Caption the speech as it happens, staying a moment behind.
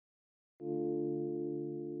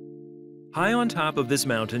High on top of this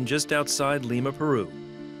mountain just outside Lima, Peru,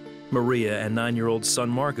 Maria and 9-year-old son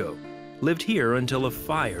Marco lived here until a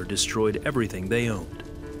fire destroyed everything they owned.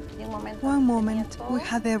 One moment we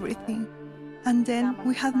had everything, and then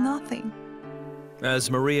we had nothing. As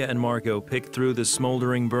Maria and Marco picked through the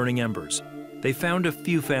smoldering, burning embers, they found a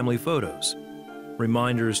few family photos,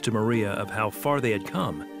 reminders to Maria of how far they had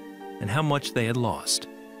come and how much they had lost.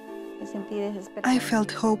 I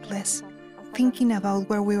felt hopeless, thinking about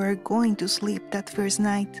where we were going to sleep that first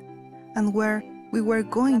night and where we were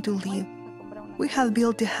going to live. We had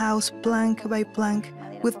built the house plank by plank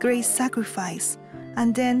with great sacrifice,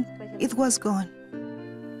 and then it was gone.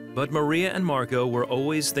 But Maria and Marco were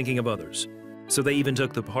always thinking of others, so they even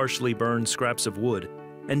took the partially burned scraps of wood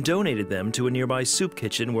and donated them to a nearby soup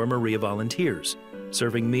kitchen where Maria volunteers,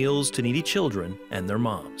 serving meals to needy children and their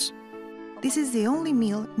moms. This is the only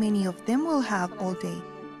meal many of them will have all day.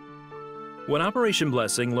 When Operation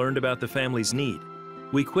Blessing learned about the family's need,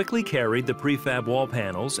 we quickly carried the prefab wall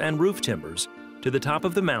panels and roof timbers to the top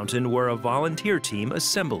of the mountain where a volunteer team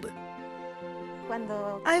assembled it.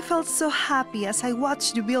 I felt so happy as I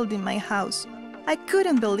watched you building my house. I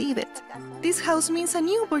couldn't believe it. This house means a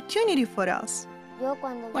new opportunity for us.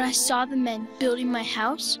 When I saw the men building my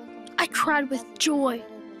house, I cried with joy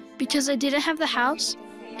because I didn't have the house,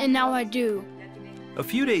 and now I do. A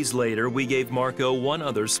few days later, we gave Marco one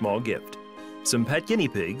other small gift, some pet guinea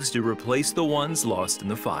pigs to replace the ones lost in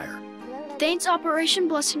the fire. Thanks, Operation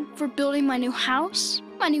Blessing, for building my new house,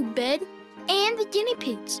 my new bed, and the guinea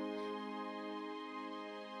pigs.